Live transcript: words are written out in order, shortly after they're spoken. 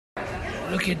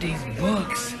Look at these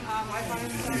books.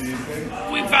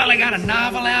 We finally got a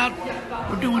novel out.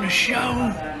 We're doing a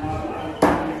show.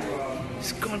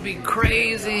 It's gonna be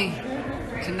crazy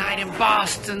tonight in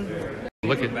Boston.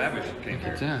 Look at that.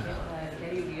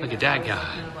 Look at that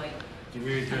guy.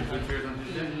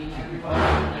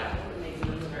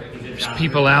 There's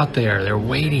people out there. They're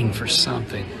waiting for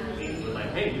something.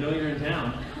 Hey, you know you're in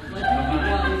town.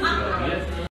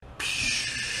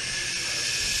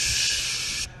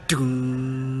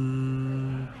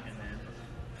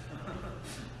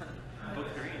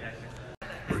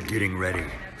 We're getting ready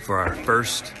for our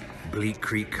first Bleak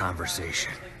Creek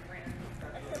conversation.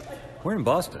 We're in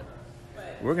Boston.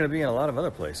 We're going to be in a lot of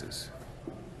other places.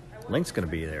 Link's going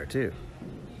to be there too.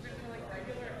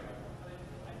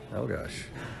 Oh gosh.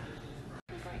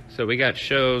 So we got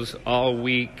shows all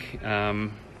week.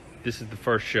 This is the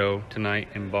first show tonight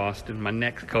in Boston. My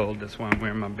neck's cold, that's why I'm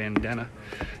wearing my bandana.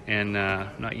 And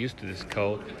I'm not used to this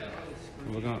cold.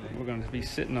 We're going to be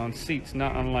sitting on seats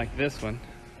not unlike this one.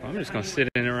 I'm just going to sit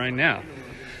in it right now.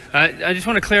 I just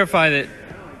want to clarify that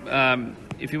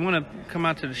if you want to come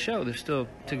out to the show, there's still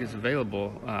tickets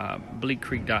available,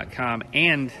 bleakcreek.com.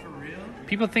 And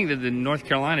people think that the North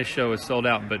Carolina show is sold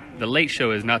out, but the late show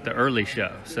is not the early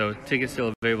show. So tickets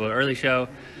still available at early show.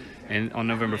 And on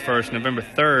November 1st, November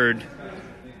 3rd,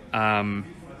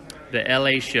 the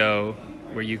LA show,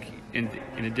 where you, in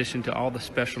addition to all the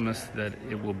specialness that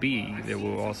it will be, there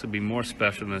will also be more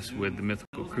specialness with the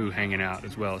Mythical Crew hanging out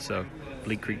as well. So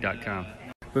bleakcreek.com.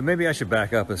 But maybe I should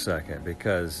back up a second,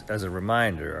 because as a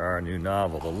reminder, our new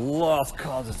novel, The Lost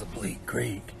Causes of Bleak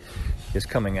Creek, is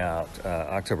coming out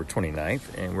October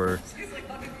 29th, and we're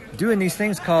doing these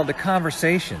things called the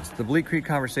Conversations, the Bleak Creek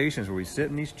Conversations, where we sit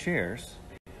in these chairs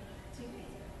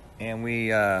and we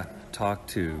talk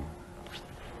to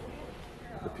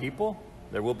the people.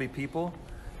 There will be people.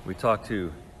 We talk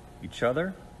to each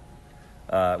other.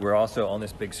 We're also on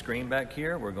this big screen back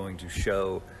here. We're going to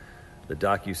show the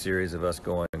docu-series of us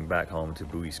going back home to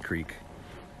Buies Creek,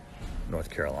 North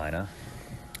Carolina.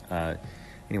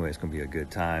 Anyway, it's going to be a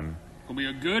good time. It'll be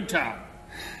a good time.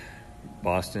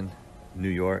 Boston, New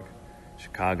York,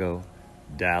 Chicago,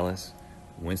 Dallas,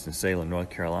 Winston-Salem, North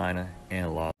Carolina,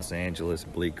 and Los Angeles,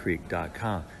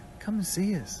 bleakcreek.com. Come and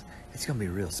see us. It's going to be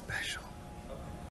real special.